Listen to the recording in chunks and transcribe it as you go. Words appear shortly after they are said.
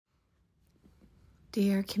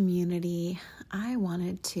Dear community, I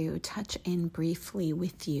wanted to touch in briefly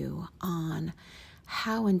with you on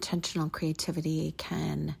how intentional creativity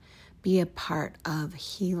can be a part of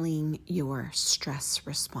healing your stress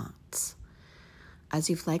response. As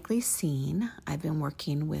you've likely seen, I've been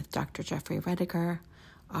working with Dr. Jeffrey Rediger,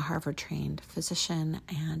 a Harvard-trained physician,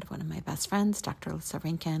 and one of my best friends, Dr. Lissa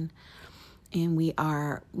Rankin, and we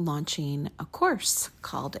are launching a course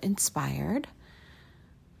called Inspired.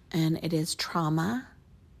 And it is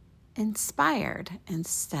trauma-inspired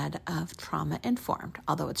instead of trauma-informed,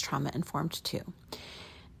 although it's trauma-informed too.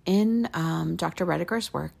 In Dr.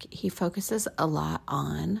 Rediger's work, he focuses a lot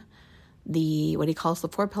on what he calls the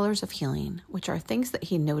 4 pillars of healing, which are things that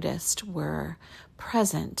he noticed were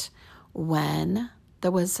present when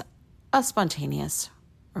there was a spontaneous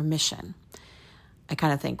remission. I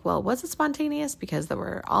kind of think, well, was it spontaneous? Because there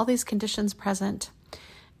were all these conditions present.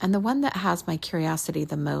 And the one that has my curiosity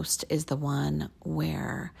the most is the one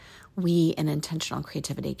where we in intentional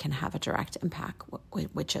creativity can have a direct impact,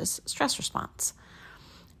 which is stress response.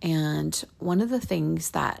 And one of the things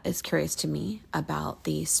that is curious to me about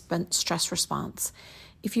the stress response,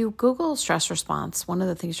 if you Google stress response, one of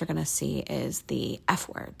the things you're going to see is the F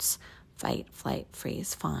words: fight, flight,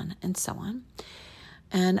 freeze, fawn, and so on.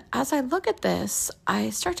 And as I look at this, I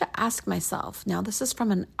start to ask myself, now this is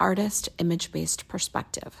from an artist image-based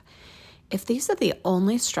perspective, if these are the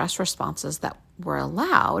only stress responses that were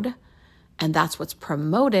allowed, and that's what's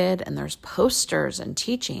promoted, and there's posters and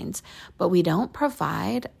teachings, but we don't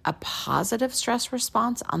provide a positive stress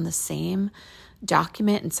response on the same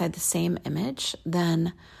document inside the same image,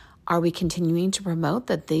 then are we continuing to promote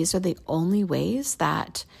that these are the only ways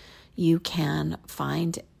that you can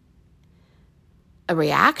find a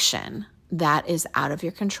reaction that is out of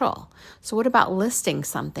your control? So what about listing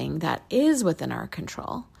something that is within our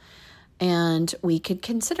control and we could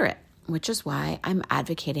consider it, which is why I'm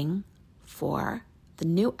advocating for the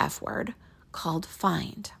new F word called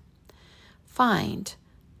find. Find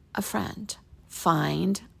a friend,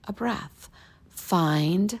 find a breath,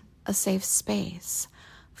 find a safe space,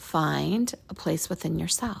 find a place within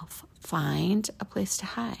yourself, find a place to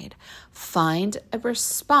hide, find a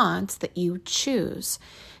response that you choose.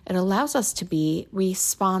 It allows us to be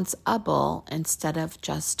responsible instead of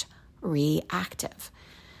just reactive.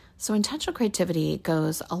 So intentional creativity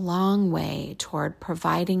goes a long way toward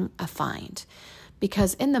providing a find,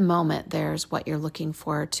 because in the moment, there's what you're looking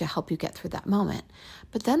for to help you get through that moment.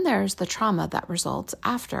 But then there's the trauma that results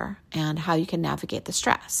after and how you can navigate the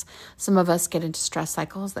stress. Some of us get into stress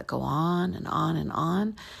cycles that go on and on and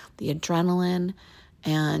on, the adrenaline,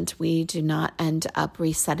 and we do not end up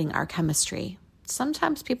resetting our chemistry.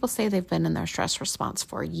 Sometimes people say they've been in their stress response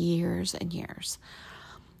for years and years.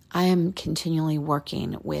 I am continually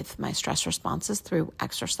working with my stress responses through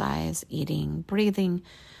exercise, eating, breathing,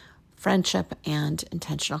 friendship, and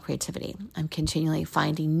intentional creativity. I'm continually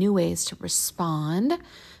finding new ways to respond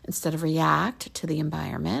instead of react to the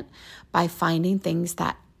environment by finding things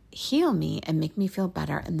that heal me and make me feel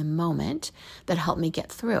better in the moment, that help me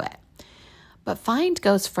get through it. But find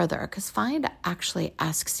goes further, because find actually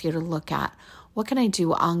asks you to look at, what can I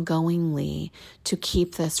do ongoingly to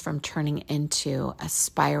keep this from turning into a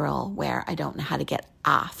spiral where I don't know how to get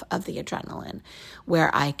off of the adrenaline, where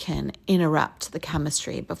I can interrupt the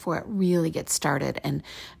chemistry before it really gets started and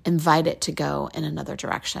invite it to go in another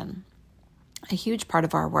direction. A huge part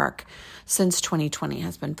of our work since 2020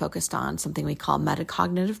 has been focused on something we call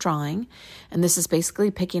metacognitive drawing. And this is basically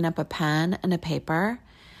picking up a pen and a paper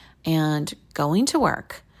and going to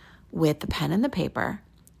work with the pen and the paper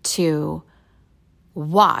to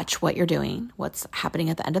watch what you're doing, what's happening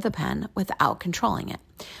at the end of the pen, without controlling it.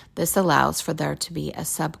 This allows for there to be a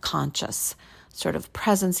subconscious sort of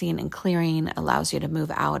presencing and clearing, allows you to move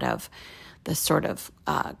out of the sort of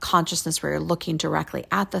consciousness where you're looking directly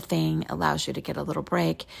at the thing, allows you to get a little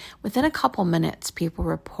break. Within a couple minutes, people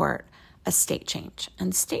report a state change.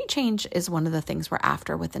 And state change is one of the things we're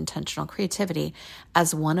after with intentional creativity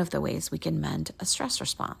as one of the ways we can mend a stress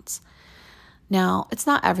response. Now, it's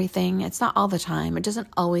not everything. It's not all the time. It doesn't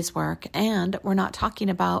always work. And we're not talking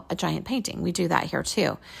about a giant painting. We do that here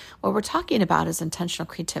too. What we're talking about is intentional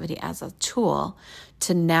creativity as a tool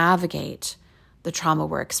to navigate the trauma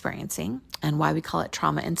we're experiencing. And why we call it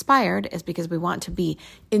trauma-inspired is because we want to be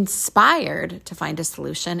inspired to find a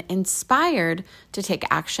solution, inspired to take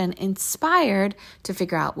action, inspired to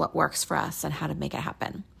figure out what works for us and how to make it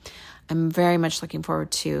happen. I'm very much looking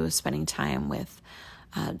forward to spending time with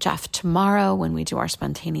Jeff tomorrow when we do our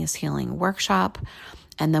spontaneous healing workshop.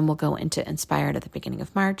 And then we'll go into Inspired at the beginning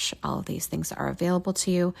of March. All of these things are available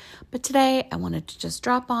to you. But today I wanted to just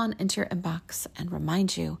drop on into your inbox and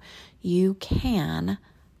remind you, you can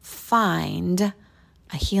find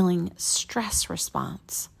a healing stress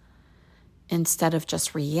response instead of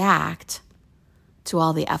just react to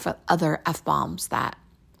all the other F-bombs that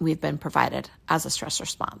we've been provided as a stress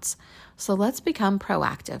response. So let's become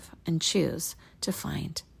proactive and choose to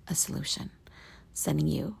find a solution. Sending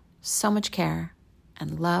you so much care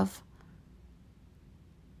and love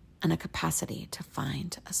and a capacity to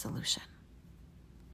find a solution.